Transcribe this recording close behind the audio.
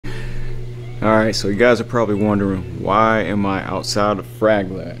Alright, so you guys are probably wondering, why am I outside of Frag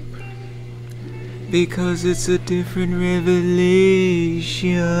Lab? Because it's a different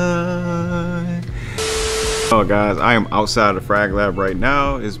revelation. Oh guys, I am outside of Frag Lab right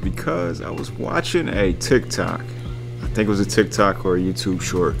now is because I was watching a TikTok. I think it was a TikTok or a YouTube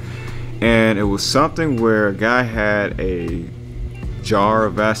short. And it was something where a guy had a jar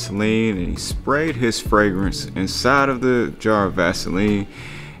of Vaseline and he sprayed his fragrance inside of the jar of Vaseline,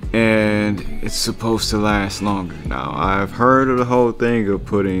 and it's supposed to last longer. Now, I've heard of the whole thing of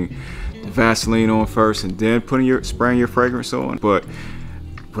putting the Vaseline on first and then spraying your fragrance on, but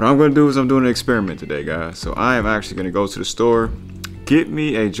what I'm gonna do is I'm doing an experiment today, guys. So I am actually gonna go to the store, get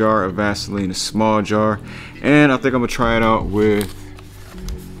me a jar of Vaseline, a small jar, and I think I'm gonna try it out with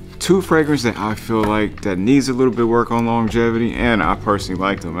two fragrances that I feel like that needs a little bit of work on longevity, and I personally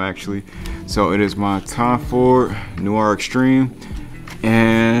like them actually. So it is my Tom Ford Noir Extreme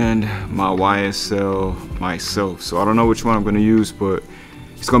and my YSL Myself. So I don't know which one I'm gonna use, but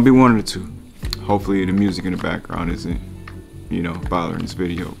it's gonna be one of the two. Hopefully the music in the background isn't, you know, bothering this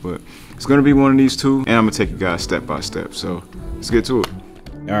video, but it's gonna be one of these two, and I'm gonna take you guys step by step. So let's get to it.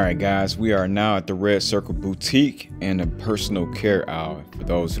 All right, guys, we are now at the Red Circle Boutique in the personal care aisle. For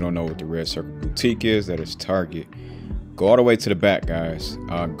those who don't know what the Red Circle Boutique is, that is Target. Go all the way to the back, guys.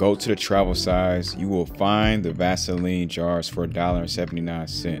 Go to the travel size. You will find the Vaseline jars for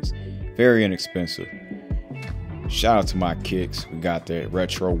 $1.79. Very inexpensive. Shout out to my kicks. We got the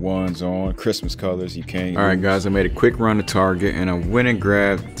retro ones on, Christmas colors. You can't. All right, guys, I made a quick run to Target and I went and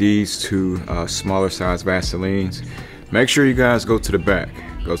grabbed these two smaller size Vaselines. Make sure you guys go to the back.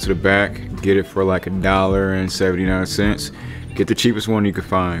 Go to the back, get it for like $1.79. Get the cheapest one you can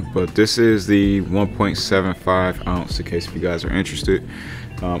find. But this is the 1.75 ounce, in case if you guys are interested.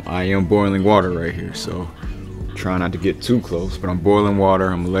 I am boiling water right here, so try not to get too close, but I'm boiling water.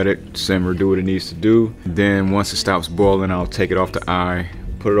 I'm gonna let it simmer, do what it needs to do. Then once it stops boiling, I'll take it off the eye,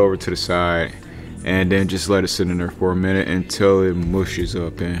 put it over to the side, and then just let it sit in there for a minute until it mushes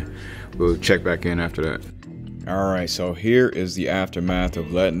up, and we'll check back in after that. All right, so here is the aftermath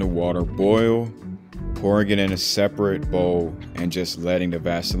of letting the water boil, pouring it in a separate bowl, and just letting the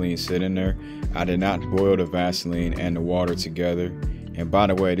Vaseline sit in there. I did not boil the Vaseline and the water together. And by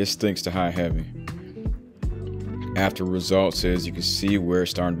the way, this stinks to high heaven. After results is, you can see where it's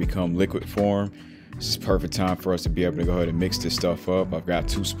starting to become liquid form. This is perfect time for us to be able to go ahead and mix this stuff up. I've got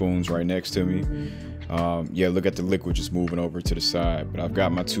 2 spoons right next to me. Yeah, look at the liquid just moving over to the side. But I've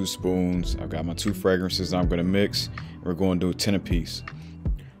got my 2 spoons. I've got my 2 fragrances I'm gonna mix. We're going to do 10 apiece.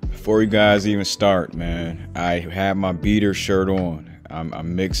 Before you guys even start, man, I have my beater shirt on.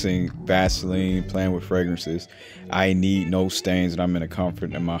 I'm mixing Vaseline, playing with fragrances. I need no stains, and I'm in the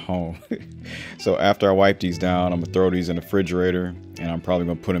comfort in my home. So after I wipe these down, I'm gonna throw these in the refrigerator, and I'm probably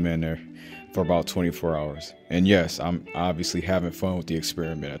gonna put them in there for about 24 hours. And yes, I'm obviously having fun with the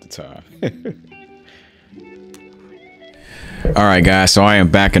experiment at the time. All right, guys, so I am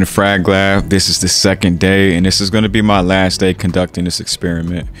back in the Frag Lab. This is the second day, and this is going to be my last day conducting this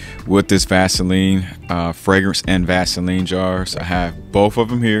experiment with this Vaseline fragrance and Vaseline jars. I have both of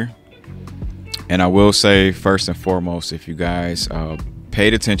them here, and I will say first and foremost, if you guys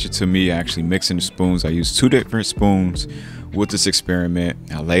paid attention to me actually mixing the spoons, I used 2 different spoons with this experiment.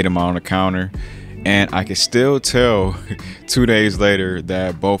 I laid them on the counter, and I can still tell 2 days later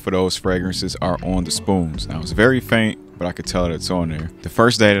that both of those fragrances are on the spoons. Now, it's very faint, but I could tell that it's on there. The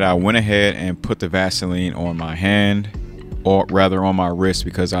first day that I went ahead and put the Vaseline on my hand, or rather on my wrist,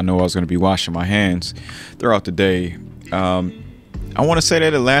 because I know I was going to be washing my hands throughout the day. I want to say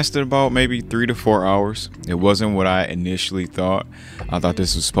that it lasted about maybe 3 to 4 hours. It wasn't what I initially thought. I thought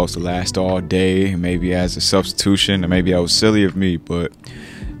this was supposed to last all day, maybe as a substitution, and maybe that was silly of me, but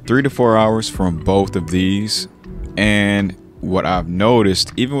 3 to 4 hours from both of these. And what I've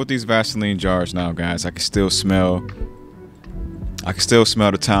noticed, even with these Vaseline jars now, guys, I can still smell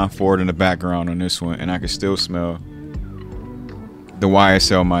the Tom Ford in the background on this one, and I can still smell the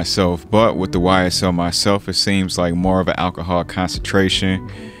YSL Myself. But with the YSL Myself, it seems like more of an alcohol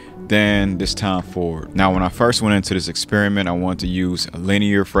concentration than this Tom Ford. Now, when I first went into this experiment, I wanted to use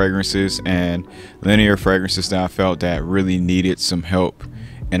linear fragrances, and linear fragrances that I felt that really needed some help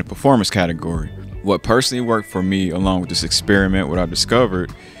in the performance category. What personally worked for me along with this experiment, what I've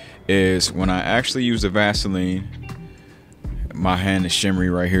discovered is when I actually use the Vaseline, my hand is shimmery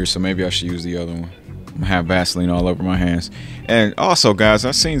right here, so maybe I should use the other one. I'm gonna have Vaseline all over my hands. And also, guys,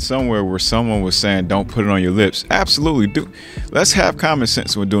 I've seen somewhere where someone was saying don't put it on your lips. Absolutely do. Let's have common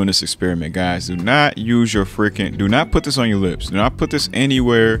sense when doing this experiment, guys. Do not use your do not put this on your lips. Do not put this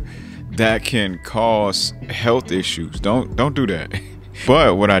anywhere that can cause health issues. Don't do that.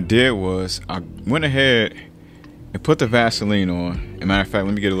 But what I did was I went ahead and put the Vaseline on. As a matter of fact,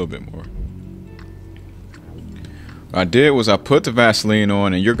 let me get a little bit more. What I did was I put the Vaseline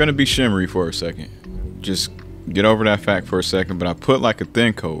on, and you're gonna be shimmery for a second. Just get over that fact for a second. But I put like a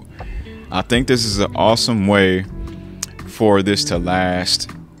thin coat. I think this is an awesome way for this to last.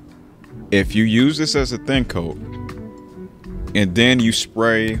 If you use this as a thin coat and then you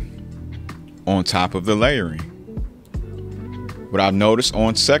spray on top of the layering, what I noticed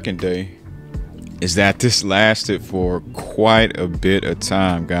on second day is that this lasted for quite a bit of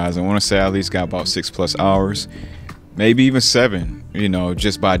time, guys. I want to say I at least got about 6+ hours, maybe even 7, you know,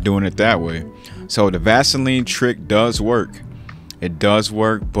 just by doing it that way. So the Vaseline trick does work. It does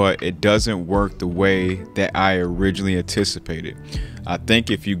work, but it doesn't work the way that I originally anticipated. I think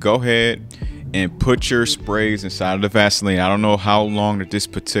if you go ahead and put your sprays inside of the Vaseline, I don't know how long that this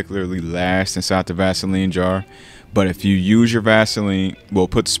particularly lasts inside the Vaseline jar, but if you use your Vaseline, well,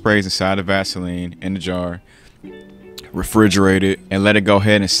 put the sprays inside the Vaseline in the jar, refrigerate it, and let it go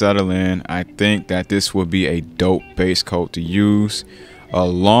ahead and settle in, I think that this would be a dope base coat to use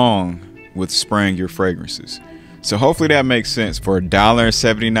along with spraying your fragrances. So hopefully that makes sense. For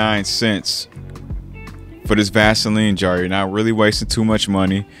 $1.79 for this Vaseline jar, you're not really wasting too much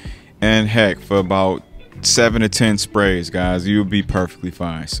money. And heck, for about 7 to 10 sprays, guys, you'll be perfectly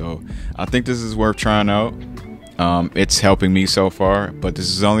fine. So I think this is worth trying out. It's helping me so far, but this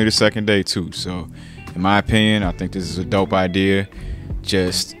is only the second day too. So in my opinion, I think this is a dope idea.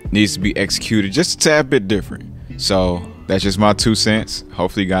 Just needs to be executed just a tad bit different. So that's just my 2 cents.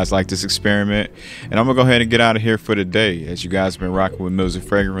 Hopefully you guys like this experiment. And I'm gonna go ahead and get out of here for the day. As you guys have been rocking with Mills and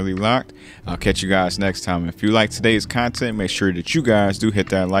Fragrantly Locked. I'll catch you guys next time. If you like today's content, make sure that you guys do hit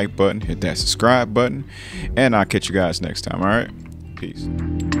that like button, hit that subscribe button, and I'll catch you guys next time. All right, peace.